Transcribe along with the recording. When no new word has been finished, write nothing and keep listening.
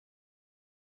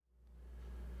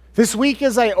This week,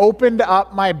 as I opened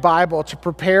up my Bible to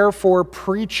prepare for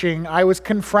preaching, I was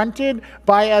confronted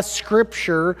by a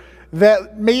scripture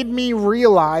that made me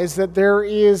realize that there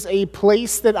is a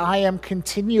place that I am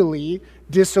continually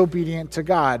disobedient to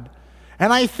God.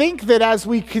 And I think that as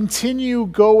we continue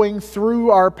going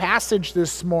through our passage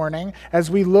this morning,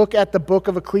 as we look at the book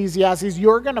of Ecclesiastes,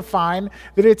 you're going to find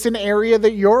that it's an area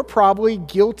that you're probably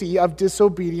guilty of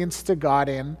disobedience to God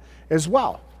in as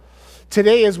well.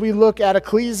 Today, as we look at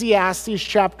Ecclesiastes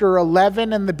chapter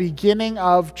 11 and the beginning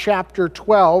of chapter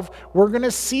 12, we're going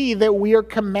to see that we are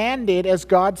commanded as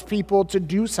God's people to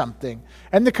do something.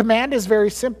 And the command is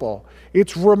very simple.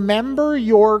 It's remember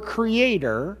your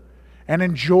Creator and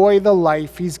enjoy the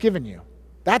life He's given you.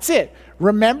 That's it.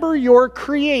 Remember your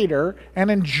Creator and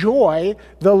enjoy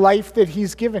the life that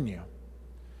He's given you.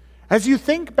 As you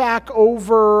think back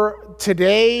over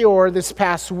today or this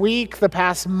past week, the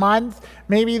past month,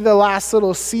 maybe the last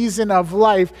little season of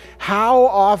life, how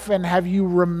often have you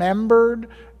remembered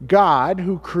God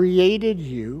who created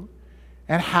you,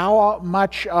 and how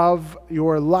much of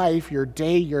your life, your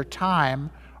day, your time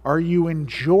are you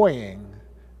enjoying?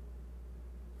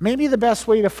 Maybe the best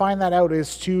way to find that out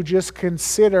is to just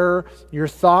consider your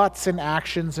thoughts and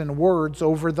actions and words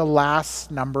over the last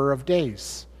number of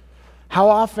days. How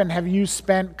often have you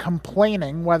spent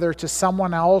complaining, whether to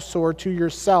someone else or to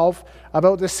yourself,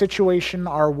 about the situation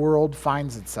our world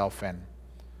finds itself in?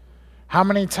 How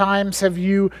many times have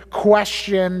you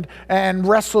questioned and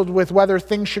wrestled with whether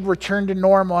things should return to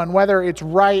normal and whether it's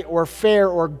right or fair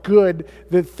or good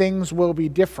that things will be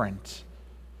different?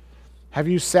 Have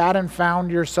you sat and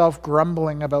found yourself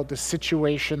grumbling about the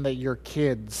situation that your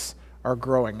kids are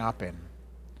growing up in?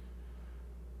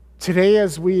 Today,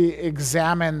 as we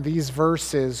examine these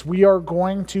verses, we are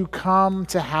going to come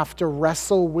to have to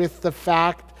wrestle with the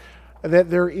fact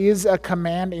that there is a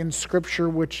command in Scripture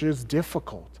which is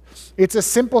difficult. It's a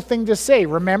simple thing to say,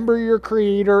 remember your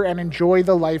Creator and enjoy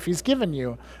the life He's given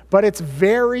you. But it's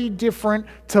very different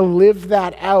to live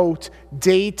that out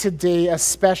day to day,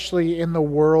 especially in the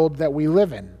world that we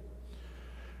live in.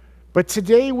 But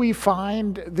today we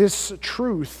find this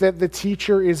truth that the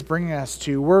teacher is bringing us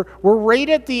to. We're right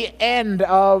at the end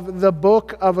of the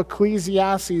book of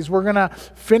Ecclesiastes. We're going to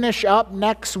finish up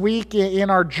next week in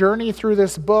our journey through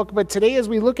this book. But today as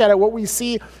we look at it, what we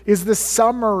see is the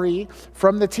summary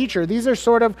from the teacher. These are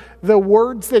sort of the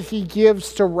words that he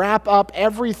gives to wrap up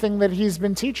everything that he's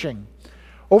been teaching.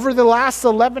 Over the last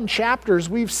 11 chapters,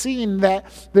 we've seen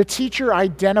that the teacher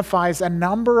identifies a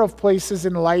number of places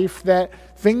in life that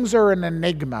things are an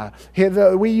enigma.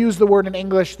 We use the word in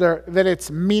English that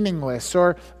it's meaningless,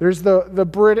 or there's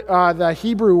the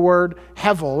Hebrew word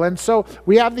hevel. And so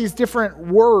we have these different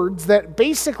words that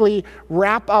basically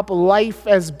wrap up life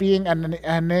as being an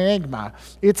enigma.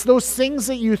 It's those things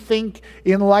that you think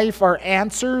in life are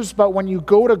answers, but when you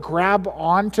go to grab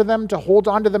onto them, to hold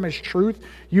onto them as truth,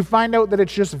 you find out that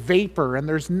it's just vapor and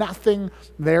there's nothing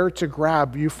there to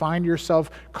grab. You find yourself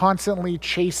constantly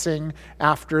chasing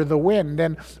after the wind.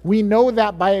 And we know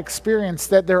that by experience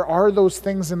that there are those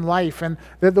things in life and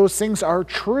that those things are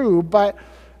true, but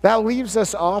that leaves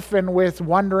us often with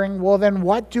wondering, well, then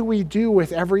what do we do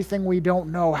with everything we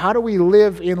don't know? How do we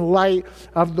live in light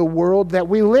of the world that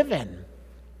we live in?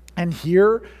 And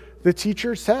here the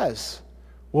teacher says,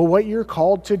 well, what you're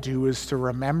called to do is to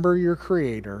remember your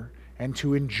Creator and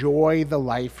to enjoy the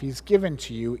life He's given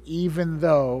to you, even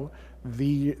though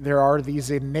there are these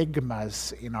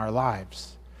enigmas in our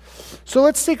lives. So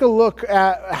let's take a look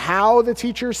at how the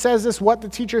teacher says this, what the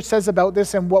teacher says about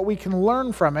this, and what we can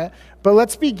learn from it. But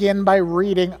let's begin by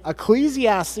reading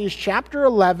Ecclesiastes chapter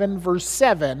 11, verse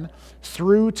 7,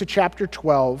 through to chapter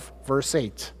 12, verse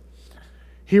 8.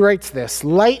 He writes this,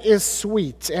 "Light is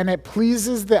sweet, and it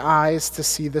pleases the eyes to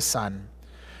see the sun.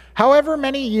 However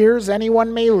many years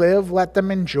anyone may live, let them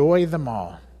enjoy them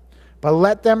all. But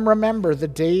let them remember the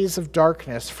days of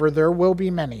darkness, for there will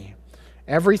be many.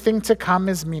 Everything to come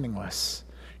is meaningless.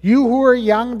 You who are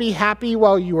young, be happy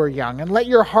while you are young, and let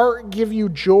your heart give you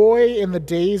joy in the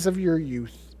days of your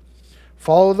youth.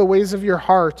 Follow the ways of your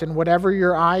heart and whatever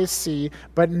your eyes see,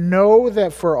 but know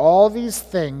that for all these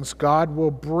things God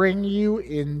will bring you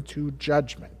into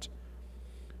judgment.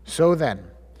 So then,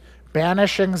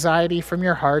 banish anxiety from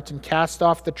your heart and cast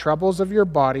off the troubles of your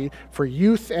body, for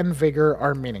youth and vigor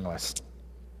are meaningless.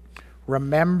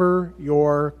 Remember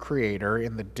your Creator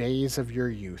in the days of your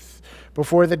youth,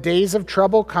 before the days of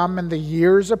trouble come and the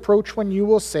years approach when you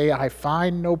will say, I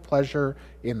find no pleasure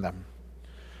in them.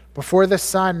 Before the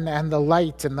sun and the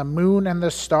light and the moon and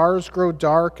the stars grow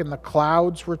dark and the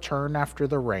clouds return after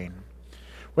the rain.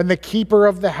 When the keeper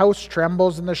of the house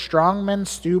trembles and the strong men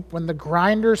stoop, when the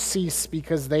grinders cease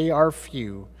because they are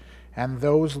few, and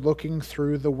those looking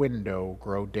through the window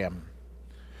grow dim.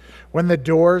 When the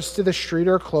doors to the street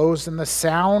are closed and the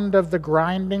sound of the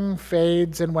grinding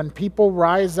fades, and when people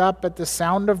rise up at the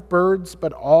sound of birds,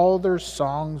 but all their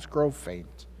songs grow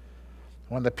faint.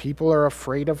 When the people are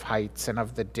afraid of heights and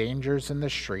of the dangers in the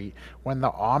street, when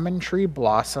the almond tree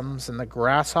blossoms and the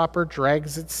grasshopper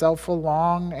drags itself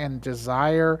along and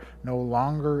desire no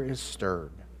longer is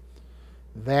stirred,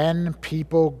 then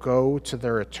people go to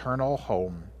their eternal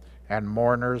home and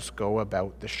mourners go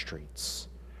about the streets.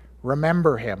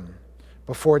 Remember him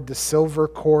before the silver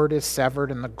cord is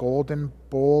severed and the golden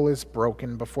bowl is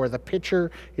broken, before the pitcher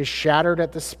is shattered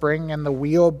at the spring and the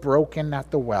wheel broken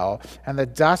at the well, and the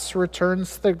dust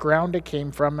returns to the ground it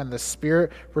came from, and the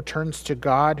spirit returns to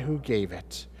God who gave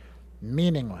it.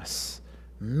 Meaningless,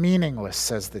 meaningless,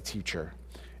 says the teacher.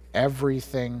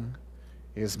 Everything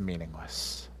is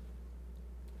meaningless.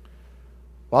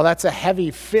 While that's a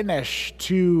heavy finish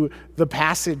to the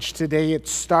passage today, it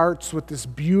starts with this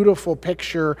beautiful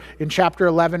picture in chapter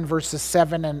 11, verses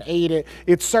 7 and 8.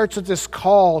 It starts with this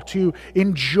call to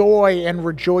enjoy and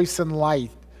rejoice in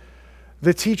light.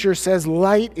 The teacher says,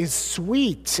 light is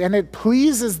sweet, and it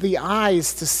pleases the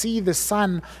eyes to see the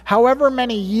sun. However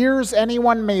many years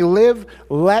anyone may live,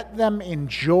 let them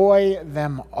enjoy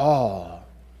them all.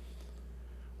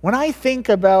 When I think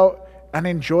about an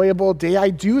enjoyable day, I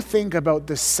do think about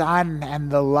the sun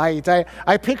and the light.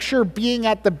 I picture being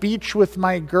at the beach with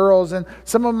my girls, and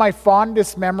some of my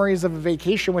fondest memories of a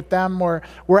vacation with them were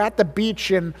at the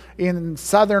beach in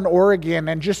southern Oregon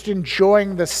and just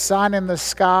enjoying the sun and the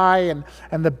sky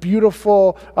and the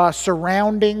beautiful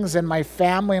surroundings and my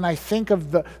family. And I think of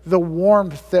the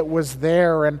warmth that was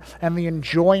there and the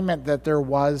enjoyment that there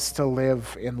was to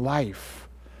live in life.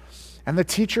 And the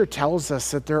teacher tells us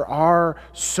that there are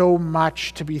so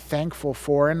much to be thankful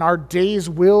for, and our days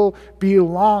will be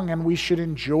long, and we should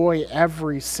enjoy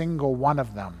every single one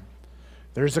of them.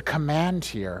 There's a command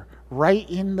here, right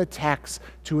in the text,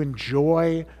 to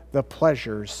enjoy the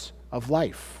pleasures of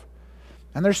life.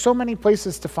 And there's so many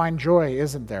places to find joy,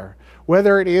 isn't there?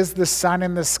 Whether it is the sun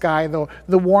in the sky, the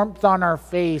warmth on our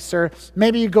face, or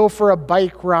maybe you go for a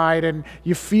bike ride and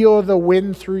you feel the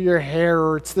wind through your hair,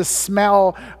 or it's the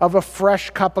smell of a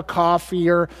fresh cup of coffee,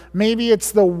 or maybe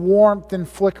it's the warmth and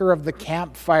flicker of the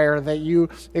campfire that you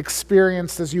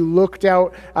experienced as you looked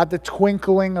out at the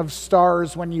twinkling of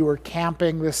stars when you were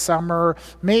camping this summer.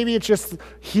 Maybe it's just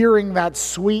hearing that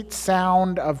sweet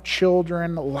sound of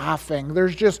children laughing.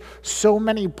 There's just so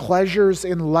many pleasures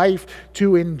in life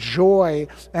to enjoy.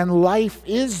 And life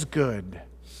is good,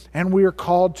 and we are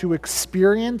called to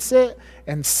experience it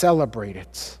and celebrate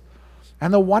it.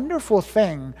 And the wonderful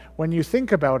thing, when you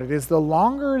think about it, is the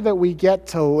longer that we get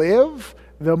to live,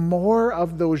 the more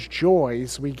of those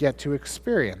joys we get to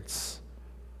experience.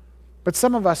 But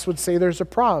some of us would say there's a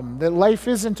problem, that life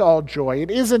isn't all joy, it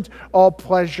isn't all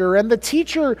pleasure, and the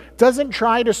teacher doesn't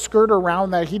try to skirt around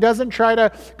that. He doesn't try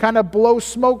to kind of blow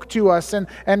smoke to us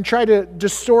and try to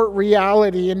distort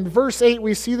reality. In verse 8,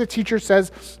 we see the teacher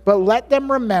says, "But let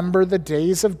them remember the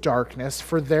days of darkness,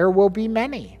 for there will be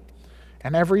many,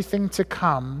 and everything to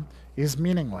come is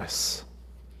meaningless."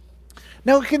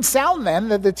 Now, it can sound then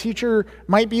that the teacher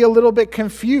might be a little bit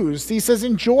confused. He says,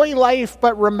 enjoy life,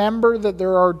 but remember that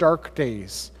there are dark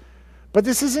days. But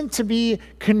this isn't to be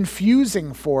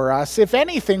confusing for us. If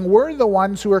anything, we're the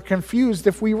ones who are confused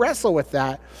if we wrestle with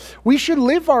that. We should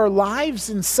live our lives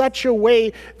in such a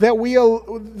way that we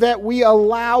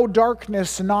allow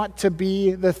darkness not to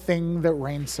be the thing that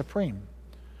reigns supreme.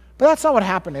 But that's not what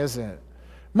happened, is it?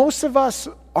 Most of us,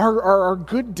 our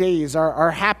good days,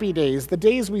 our happy days, the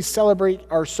days we celebrate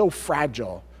are so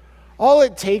fragile. All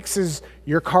it takes is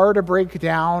your car to break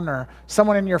down or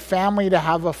someone in your family to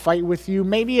have a fight with you.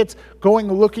 Maybe it's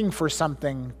going looking for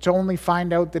something to only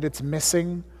find out that it's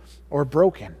missing or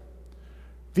broken.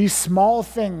 These small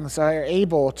things are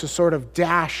able to sort of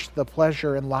dash the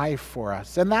pleasure in life for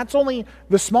us. And that's only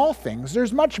the small things.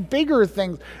 There's much bigger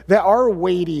things that are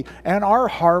weighty and are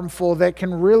harmful that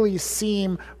can really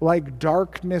seem like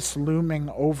darkness looming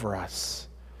over us.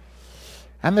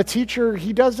 And the teacher,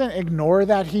 he doesn't ignore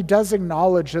that. He does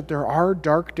acknowledge that there are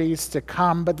dark days to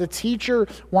come, but the teacher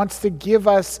wants to give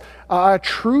us a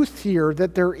truth here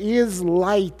that there is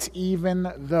light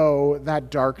even though that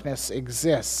darkness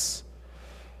exists.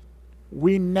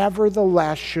 We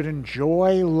nevertheless should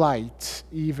enjoy light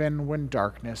even when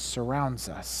darkness surrounds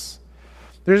us.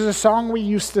 There's a song we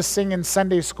used to sing in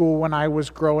Sunday school when I was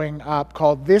growing up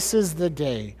called "This Is the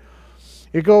Day."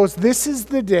 It goes, this is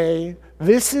the day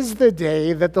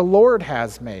that the Lord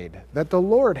has made, that the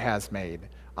Lord has made.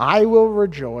 I will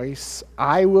rejoice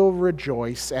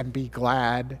and be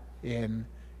glad in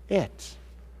it.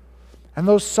 And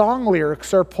those song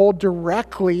lyrics are pulled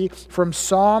directly from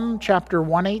Psalm chapter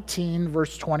 118,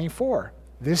 verse 24.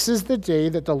 This is the day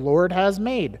that the Lord has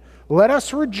made. Let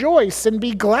us rejoice and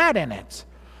be glad in it.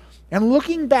 And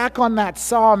looking back on that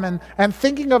psalm and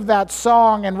thinking of that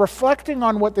song and reflecting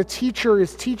on what the teacher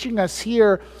is teaching us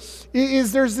here,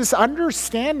 there's this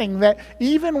understanding that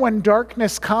even when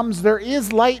darkness comes, there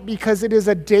is light because it is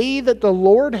a day that the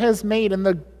Lord has made, and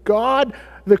the God,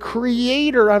 the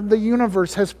creator of the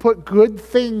universe, has put good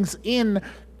things in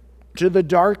to the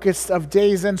darkest of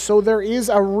days. And so there is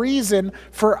a reason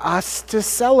for us to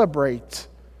celebrate.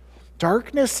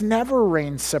 Darkness never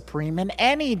reigns supreme in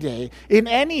any day, in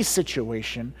any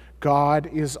situation. God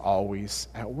is always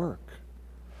at work.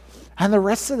 And the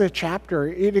rest of the chapter,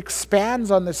 it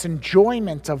expands on this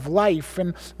enjoyment of life.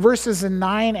 In verses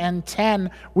 9 and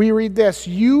 10, we read this: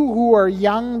 "You who are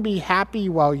young, be happy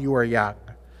while you are young,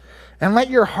 and let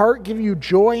your heart give you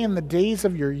joy in the days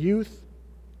of your youth.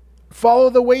 Follow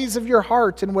the ways of your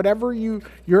heart and whatever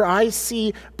your eyes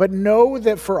see, but know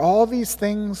that for all these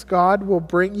things God will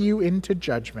bring you into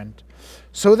judgment.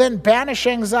 So then banish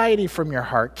anxiety from your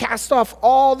heart. Cast off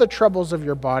all the troubles of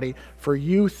your body, for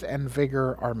youth and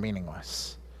vigor are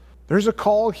meaningless." There's a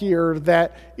call here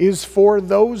that is for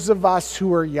those of us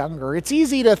who are younger. It's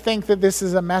easy to think that this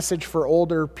is a message for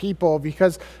older people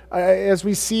because as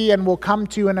we see and we'll come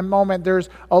to in a moment, there's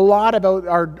a lot about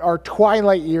our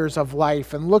twilight years of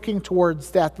life and looking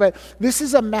towards death. But this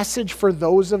is a message for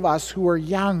those of us who are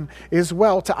young as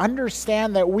well, to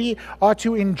understand that we ought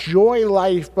to enjoy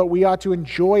life, but we ought to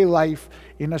enjoy life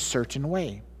in a certain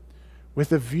way,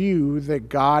 with a view that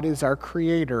God is our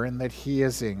creator and that He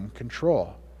is in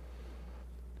control.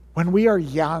 When we are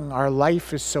young, our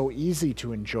life is so easy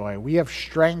to enjoy. We have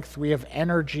strength, we have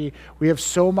energy, we have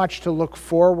so much to look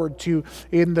forward to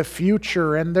in the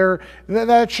future, and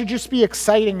that should just be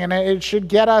exciting, and it should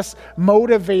get us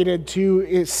motivated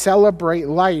to celebrate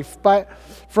life. But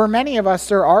for many of us,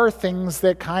 there are things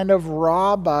that kind of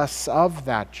rob us of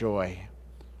that joy.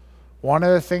 One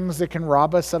of the things that can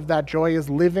rob us of that joy is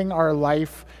living our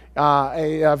life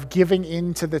of giving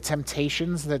in to the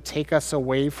temptations that take us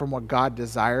away from what God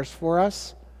desires for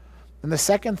us. And the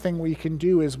second thing we can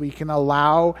do is we can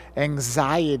allow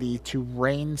anxiety to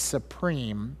reign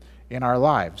supreme in our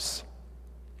lives.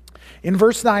 In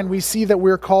verse 9, we see that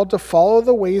we're called to follow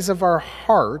the ways of our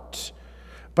heart,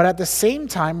 but at the same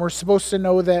time, we're supposed to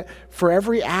know that for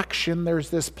every action, there's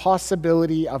this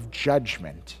possibility of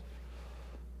judgment.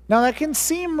 Now, that can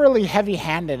seem really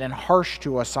heavy-handed and harsh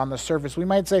to us on the surface. We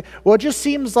might say, well, it just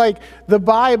seems like the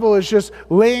Bible is just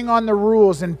laying on the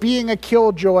rules and being a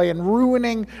killjoy and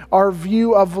ruining our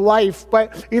view of life.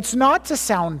 But it's not to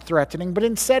sound threatening, but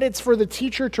instead it's for the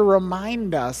teacher to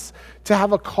remind us to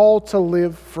have a call to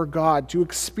live for God, to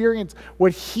experience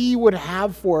what He would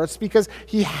have for us, because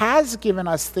He has given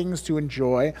us things to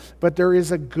enjoy, but there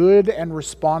is a good and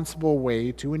responsible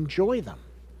way to enjoy them.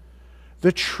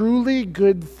 The truly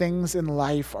good things in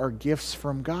life are gifts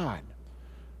from God,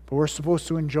 but we're supposed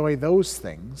to enjoy those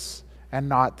things and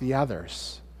not the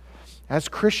others. As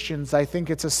Christians, I think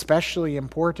it's especially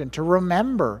important to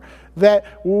remember that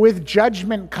with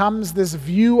judgment comes this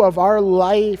view of our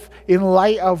life in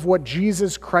light of what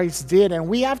Jesus Christ did. And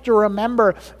we have to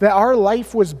remember that our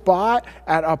life was bought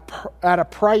at a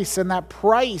price, and that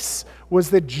price was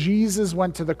that Jesus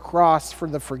went to the cross for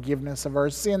the forgiveness of our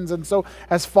sins. And so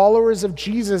as followers of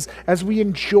Jesus, as we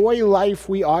enjoy life,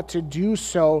 we ought to do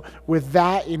so with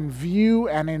that in view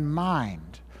and in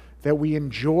mind, that we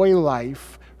enjoy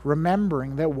life,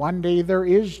 remembering that one day there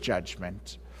is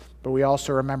judgment. But we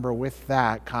also remember with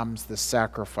that comes the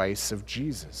sacrifice of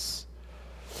Jesus.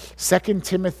 2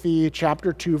 Timothy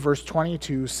chapter 2, verse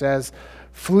 22 says,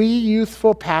 "Flee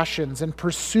youthful passions and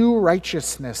pursue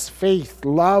righteousness, faith,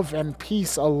 love, and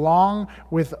peace, along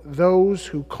with those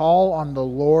who call on the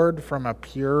Lord from a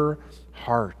pure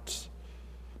heart."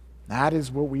 That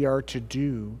is what we are to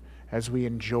do as we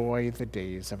enjoy the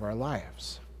days of our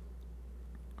lives.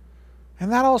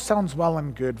 And that all sounds well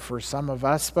and good for some of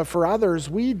us, but for others,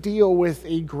 we deal with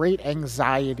a great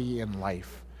anxiety in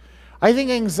life. I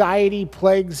think anxiety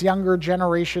plagues younger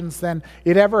generations than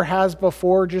it ever has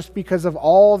before just because of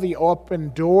all the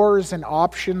open doors and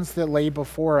options that lay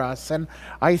before us. And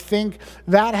I think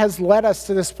that has led us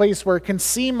to this place where it can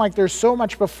seem like there's so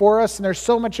much before us and there's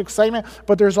so much excitement,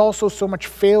 but there's also so much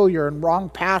failure and wrong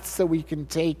paths that we can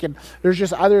take. And there's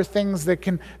just other things that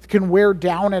can wear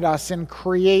down at us and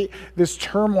create this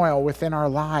turmoil within our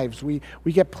lives. We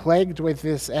get plagued with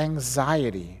this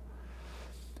anxiety.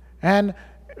 And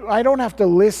I don't have to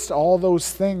list all those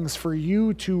things for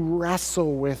you to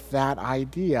wrestle with that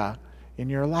idea in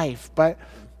your life. But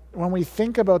when we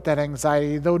think about that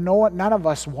anxiety, though none of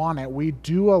us want it, we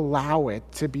do allow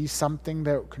it to be something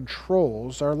that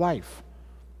controls our life.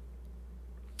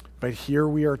 But here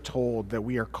we are told that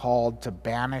we are called to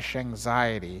banish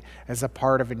anxiety as a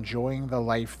part of enjoying the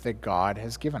life that God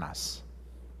has given us.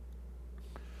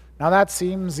 Now that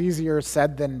seems easier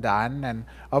said than done, and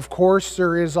of course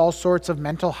there is all sorts of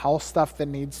mental health stuff that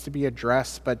needs to be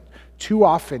addressed, but too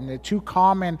often, too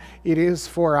common it is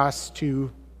for us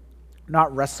to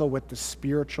not wrestle with the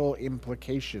spiritual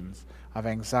implications of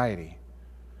anxiety.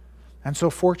 And so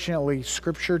fortunately,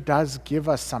 Scripture does give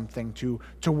us something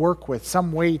to work with,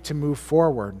 some way to move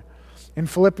forward. In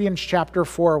Philippians chapter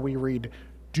 4 we read,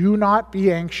 "Do not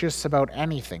be anxious about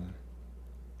anything,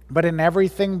 but in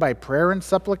everything, by prayer and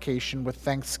supplication, with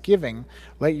thanksgiving,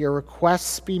 let your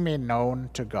requests be made known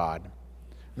to God." And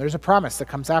there's a promise that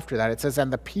comes after that. It says,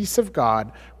 "And the peace of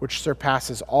God, which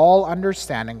surpasses all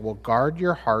understanding, will guard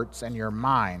your hearts and your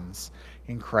minds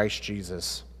in Christ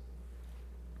Jesus."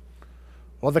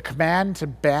 Well, the command to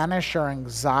banish our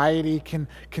anxiety can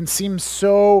seem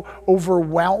so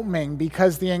overwhelming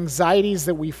because the anxieties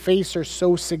that we face are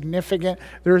so significant.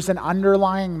 There's an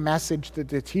underlying message that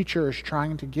the teacher is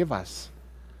trying to give us.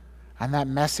 And that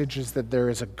message is that there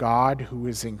is a God who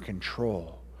is in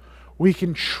control. We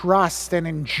can trust and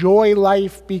enjoy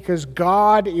life because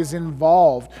God is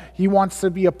involved. He wants to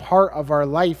be a part of our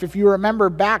life. If you remember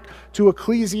back to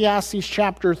Ecclesiastes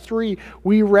chapter 3,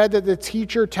 we read that the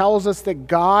teacher tells us that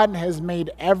God has made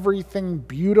everything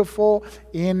beautiful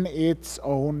in its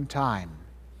own time,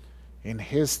 in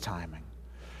His timing.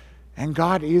 And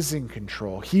God is in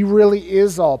control. He really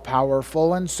is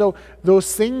all-powerful. And so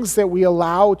those things that we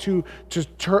allow to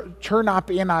turn up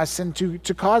in us and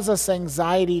to cause us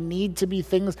anxiety need to be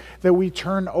things that we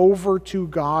turn over to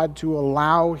God to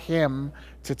allow Him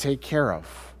to take care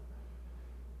of.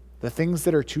 The things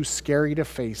that are too scary to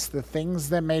face, the things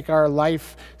that make our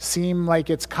life seem like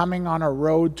it's coming on a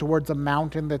road towards a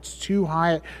mountain that's too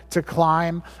high to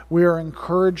climb, we are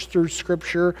encouraged through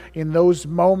Scripture in those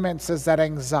moments as that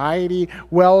anxiety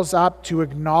wells up to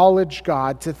acknowledge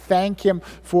God, to thank Him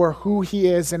for who He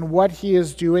is and what He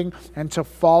is doing, and to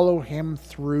follow Him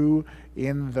through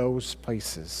in those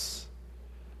places.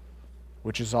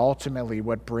 Which is ultimately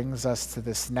what brings us to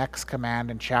this next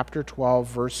command in chapter 12,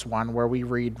 verse 1, where we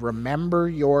read, "Remember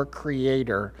your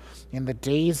Creator in the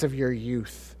days of your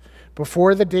youth,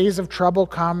 before the days of trouble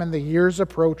come and the years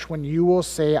approach when you will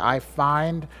say, 'I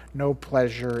find no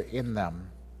pleasure in them.'"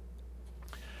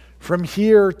 From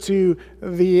here to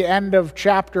the end of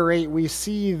chapter 8, we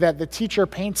see that the teacher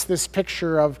paints this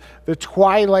picture of the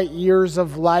twilight years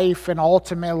of life and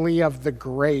ultimately of the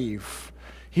grave.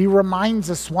 He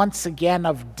reminds us once again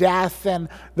of death and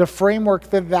the framework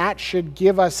that should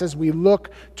give us as we look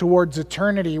towards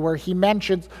eternity, where he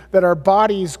mentions that our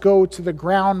bodies go to the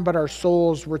ground, but our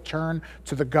souls return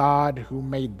to the God who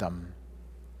made them.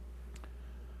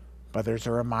 But there's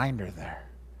a reminder there.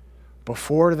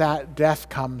 Before that death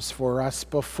comes for us,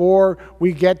 before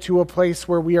we get to a place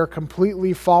where we are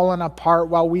completely fallen apart,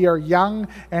 while we are young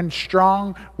and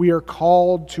strong, we are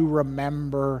called to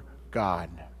remember God.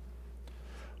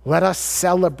 Let us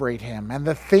celebrate Him and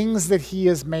the things that He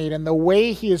has made and the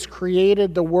way He has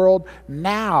created the world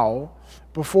now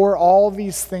before all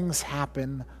these things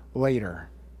happen later.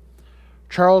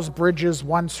 Charles Bridges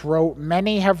once wrote,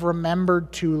 "Many have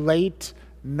remembered too late,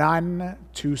 none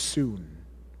too soon."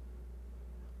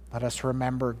 Let us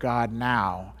remember God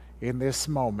now in this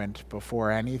moment before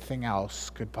anything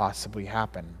else could possibly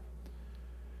happen.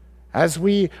 As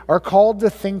we are called to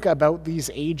think about these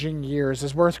aging years,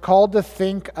 as we're called to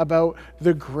think about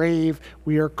the grave,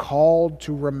 we are called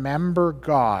to remember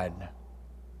God.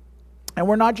 And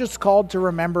we're not just called to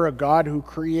remember a God who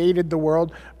created the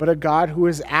world, but a God who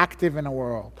is active in a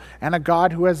world and a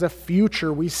God who has a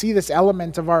future. We see this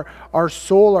element of our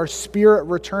soul, our spirit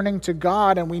returning to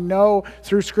God. And we know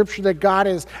through Scripture that God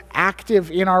is active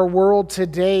in our world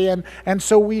today. And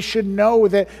so we should know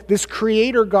that this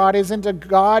Creator God isn't a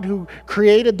God who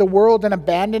created the world and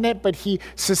abandoned it, but He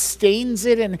sustains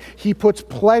it and He puts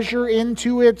pleasure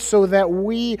into it so that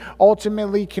we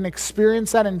ultimately can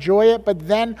experience that, enjoy it. But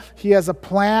then He has a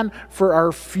plan for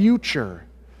our future.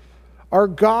 Our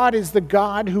God is the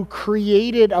God who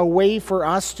created a way for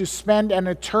us to spend an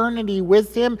eternity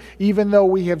with Him, even though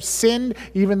we have sinned,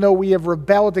 even though we have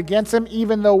rebelled against Him,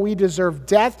 even though we deserve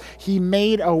death. He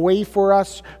made a way for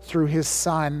us through His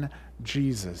Son,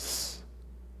 Jesus.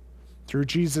 Through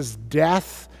Jesus'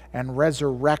 death and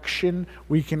resurrection,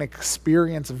 we can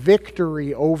experience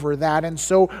victory over that. And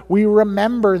so we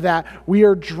remember that, we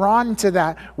are drawn to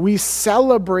that, we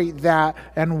celebrate that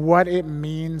and what it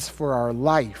means for our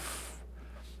life.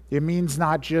 It means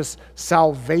not just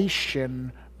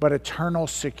salvation, but eternal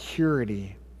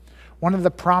security. One of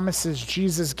the promises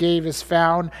Jesus gave is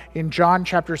found in John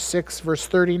chapter 6, verse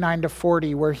 39 to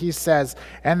 40, where He says,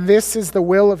 "And this is the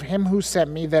will of Him who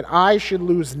sent me, that I should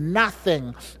lose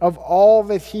nothing of all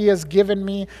that He has given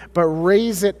me, but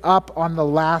raise it up on the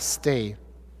last day.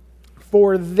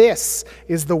 For this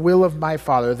is the will of my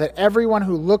Father, that everyone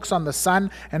who looks on the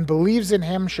Son and believes in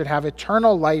Him should have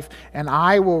eternal life, and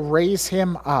I will raise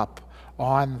him up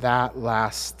on that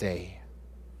last day."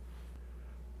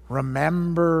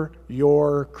 Remember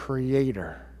your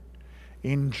Creator.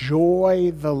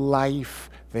 Enjoy the life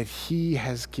that He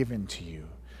has given to you.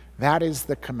 That is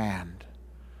the command.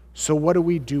 So what do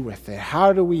we do with it?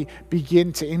 How do we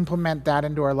begin to implement that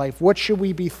into our life? What should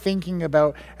we be thinking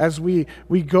about as we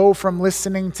go from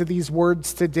listening to these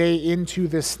words today into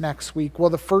this next week? Well,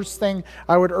 the first thing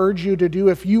I would urge you to do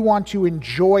if you want to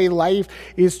enjoy life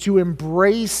is to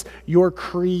embrace your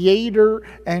Creator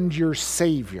and your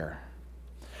Savior.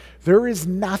 There is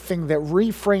nothing that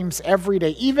reframes every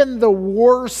day, even the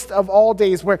worst of all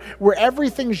days where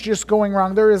everything's just going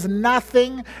wrong. There is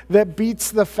nothing that beats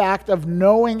the fact of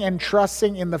knowing and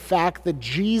trusting in the fact that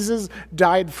Jesus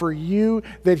died for you,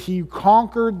 that He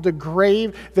conquered the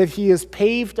grave, that He has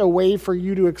paved a way for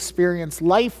you to experience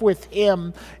life with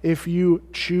Him if you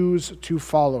choose to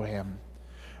follow Him.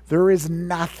 There is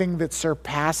nothing that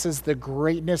surpasses the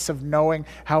greatness of knowing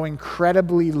how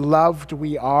incredibly loved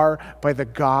we are by the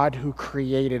God who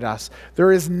created us.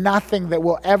 There is nothing that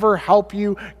will ever help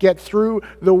you get through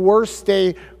the worst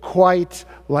day quite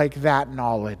like that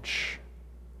knowledge.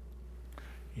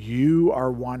 You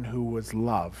are one who was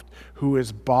loved, who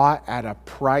is bought at a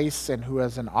price, and who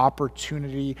has an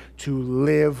opportunity to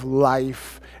live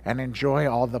life and enjoy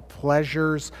all the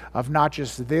pleasures of not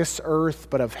just this earth,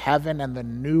 but of heaven and the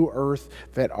new earth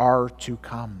that are to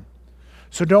come.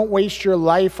 So don't waste your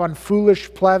life on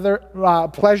foolish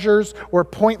pleasures or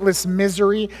pointless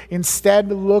misery. Instead,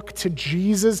 look to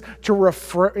Jesus to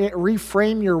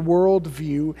reframe your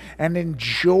worldview and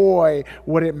enjoy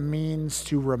what it means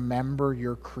to remember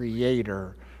your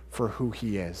Creator for who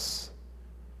He is.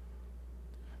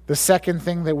 The second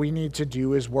thing that we need to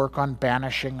do is work on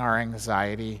banishing our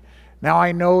anxiety. Now,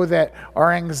 I know that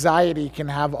our anxiety can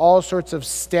have all sorts of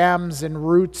stems and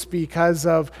roots because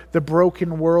of the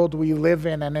broken world we live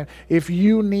in. And if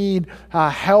you need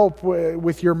help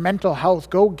with your mental health,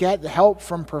 go get help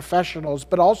from professionals.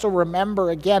 But also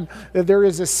remember, again, that there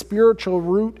is a spiritual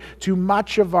root to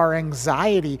much of our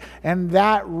anxiety. And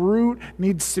that root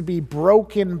needs to be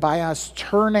broken by us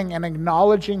turning and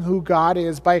acknowledging who God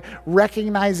is, by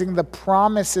recognizing the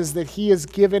promises that He has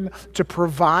given to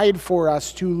provide for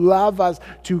us, to love us,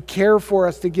 to care for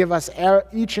us, to give us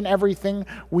each and everything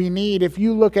we need. If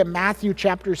you look at Matthew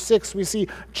chapter 6, we see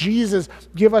Jesus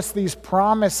give us these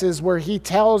promises where He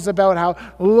tells about how,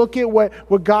 look at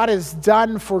what God has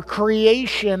done for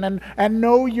creation and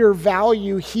know your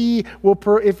value. He will,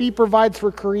 if He provides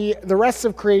for the rest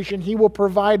of creation, He will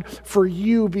provide for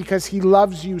you because He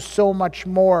loves you so much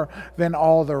more than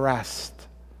all the rest.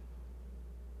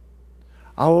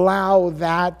 Allow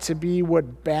that to be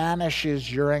what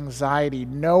banishes your anxiety,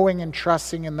 knowing and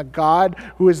trusting in the God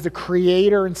who is the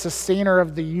creator and sustainer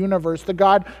of the universe, the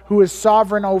God who is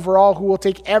sovereign over all, who will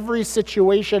take every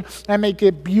situation and make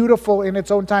it beautiful in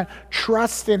its own time.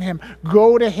 Trust in Him.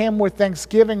 Go to Him with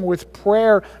thanksgiving, with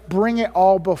prayer. Bring it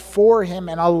all before Him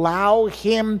and allow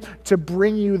Him to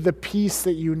bring you the peace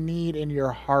that you need in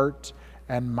your heart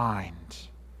and mind.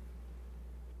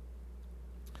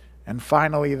 And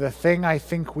finally, the thing I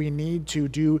think we need to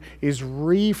do is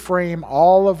reframe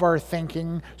all of our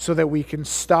thinking so that we can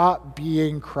stop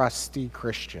being crusty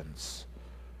Christians.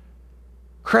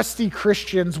 Crusty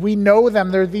Christians, we know them.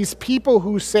 They're these people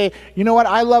who say, you know what,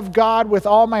 I love God with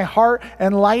all my heart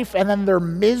and life, and then they're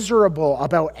miserable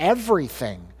about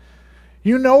everything.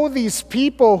 You know these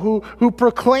people who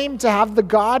proclaim to have the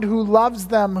God who loves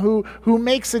them, who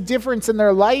makes a difference in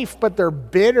their life, but they're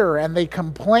bitter and they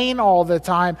complain all the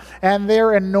time and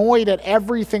they're annoyed at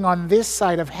everything on this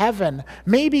side of heaven.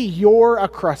 Maybe you're a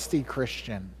crusty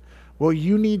Christian. Well,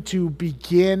 you need to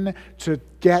begin to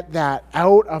get that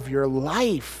out of your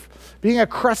life. Being a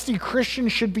crusty Christian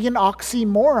should be an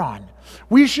oxymoron.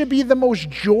 We should be the most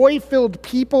joy-filled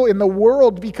people in the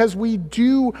world because we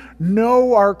do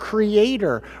know our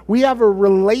Creator. We have a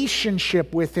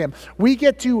relationship with Him. We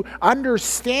get to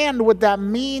understand what that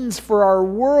means for our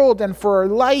world and for our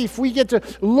life. We get to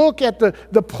look at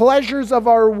the pleasures of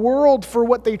our world for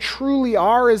what they truly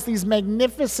are, as these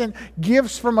magnificent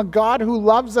gifts from a God who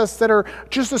loves us that are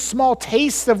just a small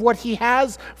taste of what He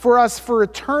has for us for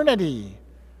eternity.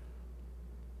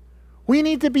 We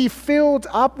need to be filled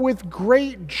up with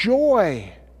great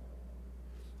joy.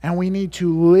 And we need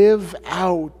to live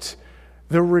out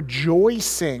the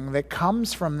rejoicing that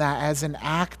comes from that as an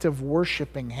act of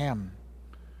worshiping Him.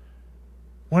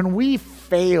 When we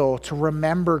fail to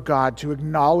remember God, to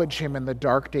acknowledge Him in the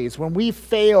dark days, when we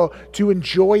fail to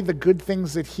enjoy the good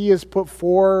things that He has put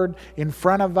forward in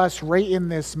front of us right in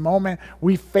this moment,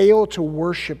 we fail to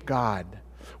worship God.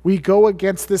 We go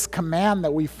against this command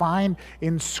that we find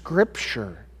in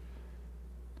Scripture.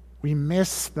 We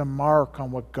miss the mark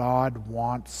on what God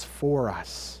wants for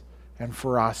us and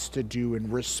for us to do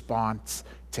in response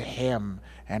to Him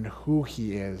and who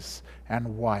He is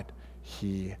and what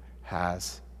He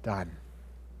has done.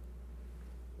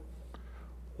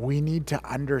 We need to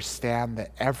understand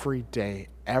that every day,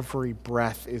 every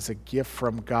breath is a gift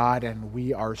from God, and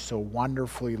we are so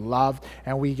wonderfully loved,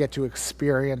 and we get to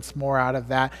experience more out of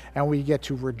that, and we get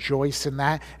to rejoice in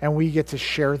that, and we get to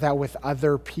share that with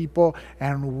other people,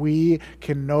 and we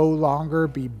can no longer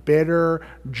be bitter,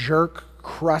 jerk,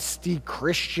 crusty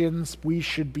Christians. We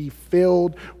should be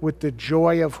filled with the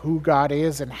joy of who God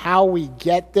is, and how we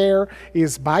get there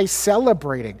is by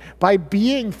celebrating, by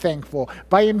being thankful,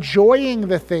 by enjoying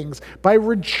the things, by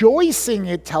rejoicing,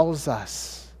 it tells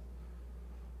us.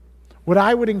 What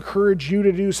I would encourage you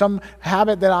to do, some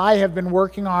habit that I have been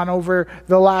working on over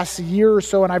the last year or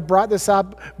so, and I brought this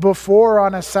up before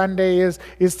on a Sunday,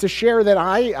 is to share that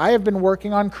I have been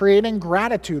working on creating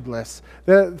gratitude lists.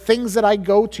 The things that I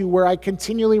go to where I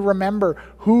continually remember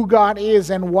who God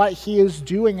is and what He is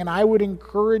doing. And I would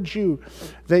encourage you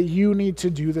that you need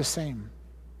to do the same.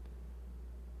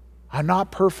 I'm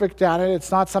not perfect at it.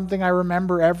 It's not something I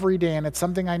remember every day, and it's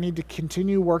something I need to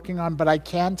continue working on. But I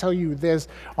can tell you this,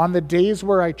 on the days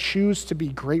where I choose to be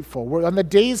grateful, on the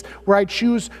days where I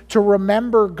choose to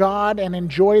remember God and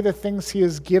enjoy the things He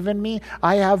has given me,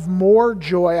 I have more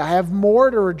joy, I have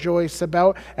more to rejoice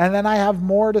about, and then I have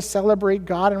more to celebrate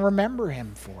God and remember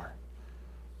Him for.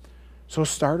 So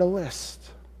start a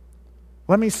list.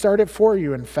 Let me start it for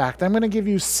you, in fact. I'm going to give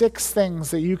you 6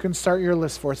 things that you can start your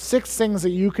list for. 6 things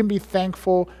that you can be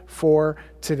thankful for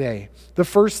today. The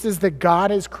first is that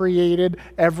God has created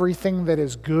everything that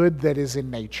is good that is in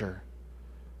nature.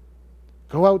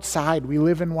 Go outside. We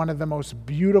live in one of the most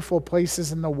beautiful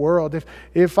places in the world.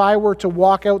 If I were to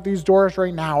walk out these doors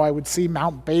right now, I would see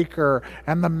Mount Baker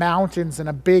and the mountains and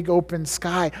a big open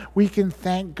sky. We can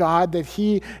thank God that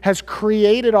He has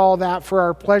created all that for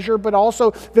our pleasure, but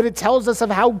also that it tells us of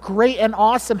how great and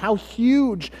awesome, how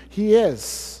huge He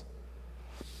is.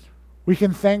 We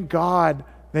can thank God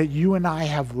that you and I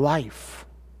have life.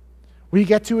 We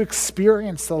get to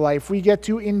experience the life. We get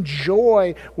to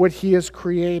enjoy what He has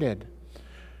created.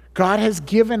 God has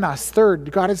given us,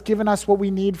 third, God has given us what we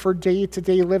need for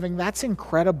day-to-day living. That's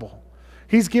incredible.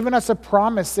 He's given us a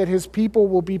promise that His people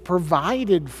will be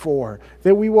provided for,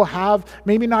 that we will have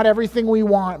maybe not everything we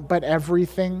want, but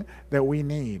everything that we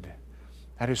need.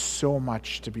 That is so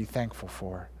much to be thankful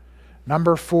for.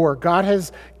 Number 4, God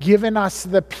has given us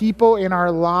the people in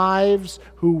our lives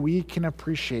who we can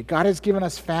appreciate. God has given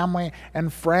us family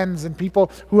and friends and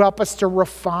people who help us to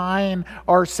refine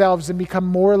ourselves and become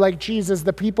more like Jesus,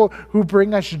 the people who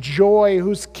bring us joy,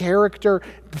 whose character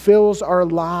fills our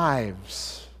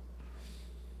lives.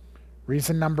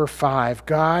 Reason number 5,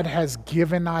 God has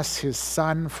given us His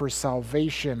Son for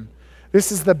salvation.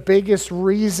 This is the biggest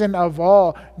reason of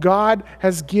all. God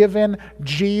has given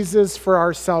Jesus for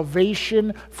our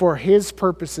salvation, for His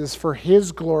purposes, for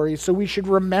His glory. So we should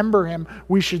remember Him.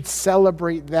 We should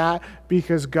celebrate that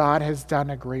because God has done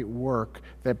a great work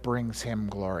that brings Him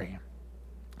glory.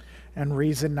 And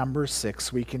reason number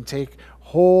 6, we can take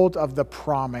hold of the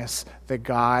promise that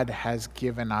God has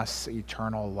given us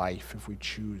eternal life if we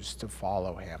choose to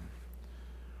follow him.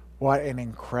 What an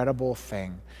incredible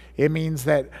thing. It means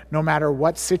that no matter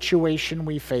what situation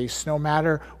we face, no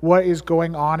matter what is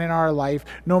going on in our life,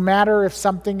 no matter if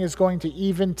something is going to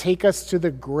even take us to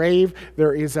the grave,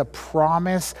 there is a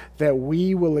promise that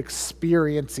we will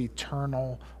experience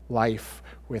eternal life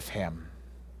with him.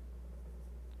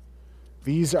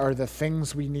 These are the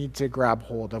things we need to grab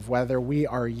hold of, whether we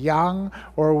are young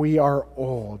or we are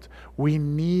old. We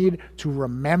need to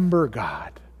remember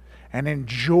God and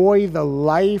enjoy the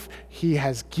life he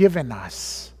has given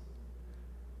us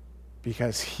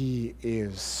because he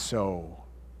is so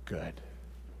good.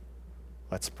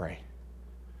 Let's pray.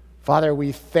 Father,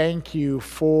 we thank you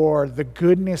for the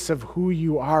goodness of who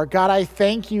you are. God, I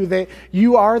thank you that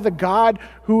you are the God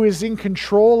who is in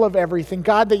control of everything.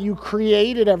 God, that you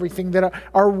created everything, that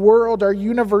our world, our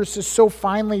universe is so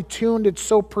finely tuned, it's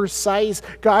so precise.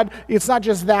 God, it's not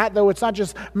just that, though. It's not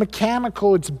just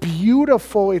mechanical. It's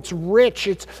beautiful. It's rich.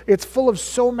 It's full of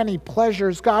so many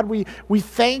pleasures. God, we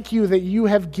thank you that you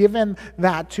have given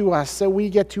that to us, so we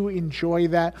get to enjoy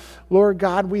that. Lord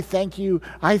God, we thank you.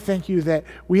 I thank you that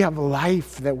we have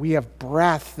life, that we have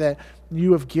breath, that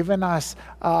you have given us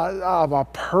a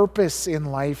purpose in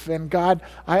life. And God,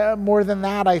 more than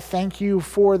that, I thank you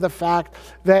for the fact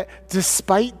that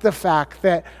despite the fact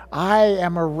that I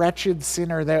am a wretched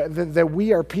sinner, that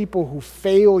we are people who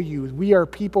fail you, we are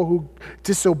people who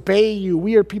disobey you,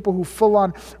 we are people who full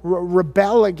on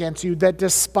rebel against you, that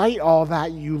despite all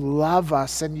that, you love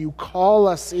us and you call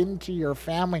us into your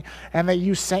family, and that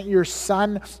you sent your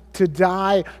Son to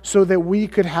die so that we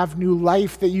could have new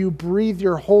life, that you breathe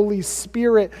your Holy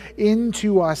Spirit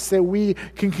into us, that we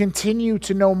can continue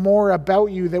to know more about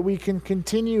you, that we can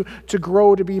continue to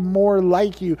grow to be more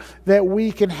like you, that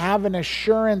we can have an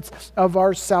assurance of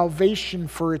our salvation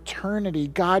for eternity.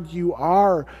 God, you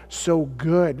are so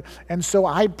good. And so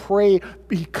I pray,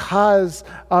 because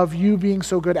of you being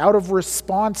so good, out of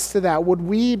response to that, would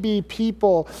we be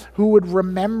people who would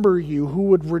remember you, who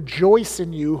would rejoice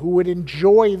in you, who would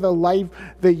enjoy the life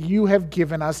that you have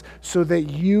given us, so that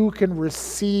you can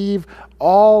receive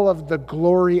all of the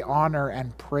glory, honor,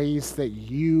 and praise that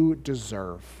you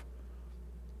deserve.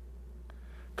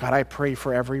 God, I pray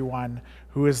for everyone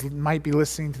who might be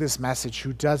listening to this message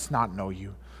who does not know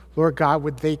you. Lord God,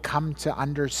 would they come to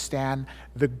understand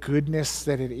the goodness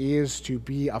that it is to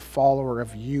be a follower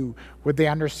of you? Would they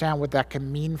understand what that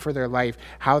can mean for their life,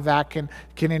 how that can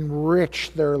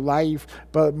enrich their life?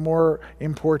 But more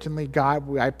importantly,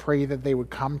 God, I pray that they would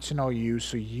come to know you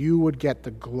so you would get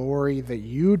the glory that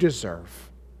you deserve.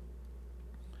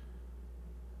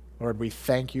 Lord, we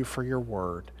thank you for your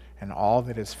word and all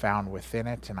that is found within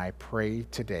it, and I pray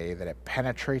today that it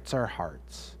penetrates our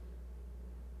hearts,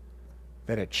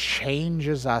 that it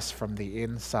changes us from the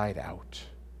inside out.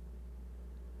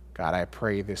 God, I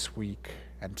pray this week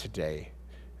and today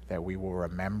that we will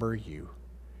remember you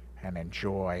and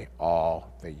enjoy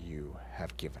all that you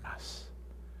have given us.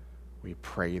 We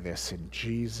pray this in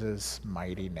Jesus'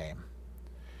 mighty name.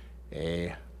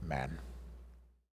 Amen.